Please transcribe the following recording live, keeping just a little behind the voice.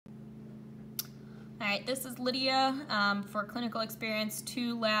All right, this is Lydia for Clinical Experience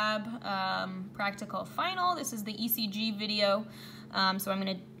II Lab Practical Final. This is the ECG video, so I'm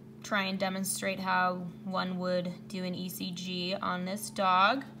going to try and demonstrate how one would do an ECG on this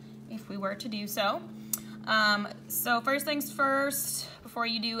dog if we were to do so. So first things first, before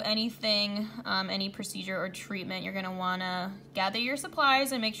you do anything, any procedure or treatment, you're going to want to gather your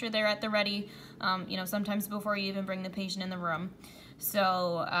supplies and make sure they're at the ready, sometimes before you even bring the patient in the room.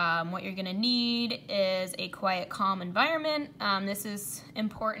 So what you're going to need is a quiet, calm environment. This is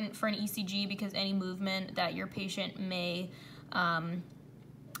important for an ECG because any movement that your patient may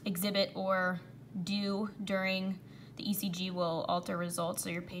exhibit or do during the ECG will alter results,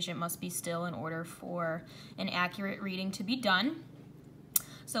 so your patient must be still in order for an accurate reading to be done.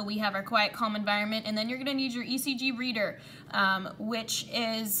 So we have our quiet, calm environment, and then you're going to need your ECG reader, which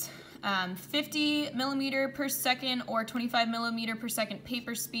is 50 millimeter per second or 25 millimeter per second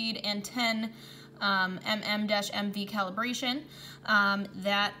paper speed and 10 mm-MV calibration.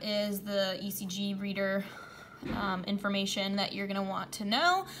 That is the ECG reader information that you're going to want to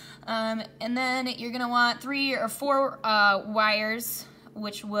know. And then you're going to want 3 or 4 wires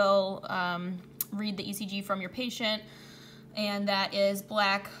which will read the ECG from your patient, and that is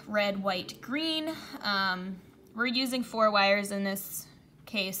black, red, white, green. We're using 4 wires in this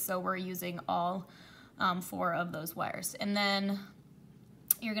case, so we're using all 4 of those wires. And then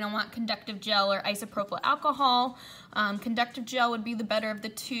you're going to want conductive gel or isopropyl alcohol. Conductive gel would be the better of the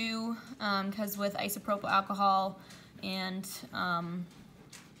two, because with isopropyl alcohol and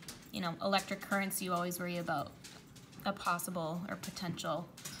electric currents, you always worry about a possible or potential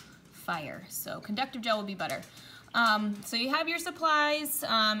fire. So conductive gel would be better. So you have your supplies,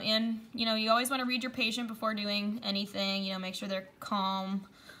 and you always want to read your patient before doing anything. Make sure they're calm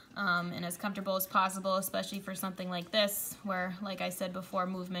and as comfortable as possible, especially for something like this where, like I said before,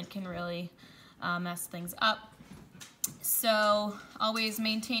 movement can really mess things up. So always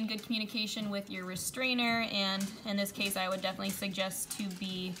maintain good communication with your restrainer, and in this case I would definitely suggest to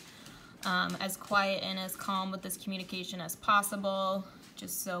be as quiet and as calm with this communication as possible,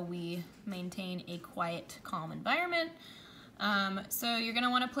 just so we maintain a quiet, calm environment. So you're going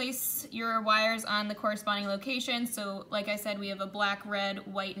to want to place your wires on the corresponding location. So like I said, we have a black, red,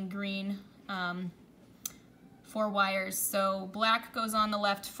 white, and green 4 wires. So black goes on the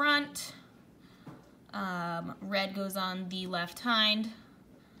left front, red goes on the left hind,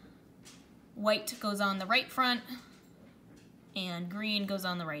 white goes on the right front, and green goes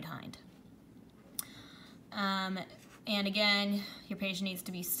on the right hind. And again, your patient needs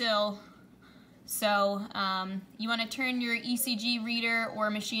to be still. So you want to turn your ECG reader or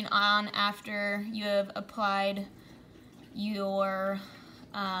machine on after you have applied your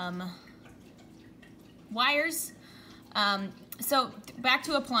wires. So back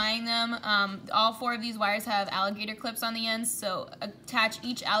to applying them, all 4 of these wires have alligator clips on the ends, so attach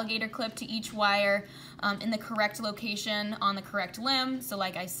each alligator clip to each wire in the correct location on the correct limb. So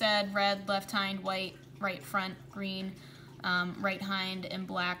like I said, red, left hind, white, right front, green, right hind, and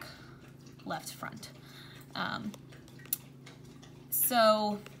black, left front.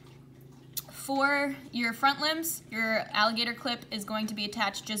 So for your front limbs, your alligator clip is going to be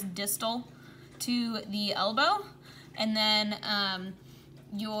attached just distal to the elbow, and then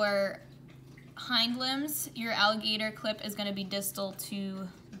your hind limbs, your alligator clip is going to be distal to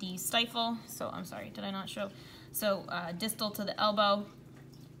the stifle. So I'm sorry, did I not show? So distal to the elbow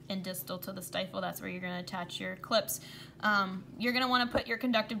and distal to the stifle, that's where you're going to attach your clips. You're going to want to put your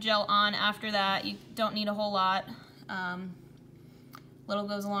conductive gel on after that. You don't need a whole lot. Little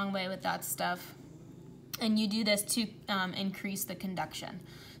goes a long way with that stuff. And you do this to increase the conduction.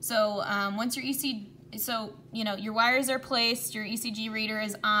 So once your your wires are placed, your ECG reader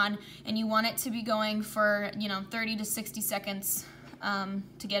is on, and you want it to be going for 30 to 60 seconds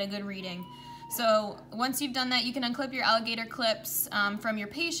to get a good reading. So once you've done that, you can unclip your alligator clips from your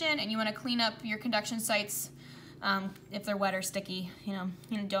patient, and you want to clean up your conduction sites if they're wet or sticky. You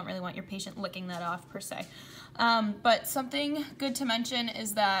don't really want your patient licking that off per se. But something good to mention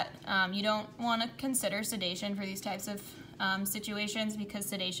is that you don't want to consider sedation for these types of situations, because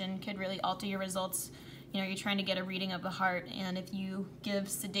sedation could really alter your results. You're trying to get a reading of the heart, and if you give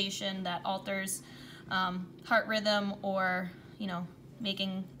sedation that alters heart rhythm or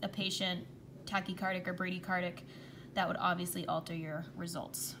making a patient tachycardic or bradycardic, that would obviously alter your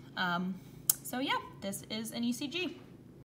results. So yeah, this is an ECG.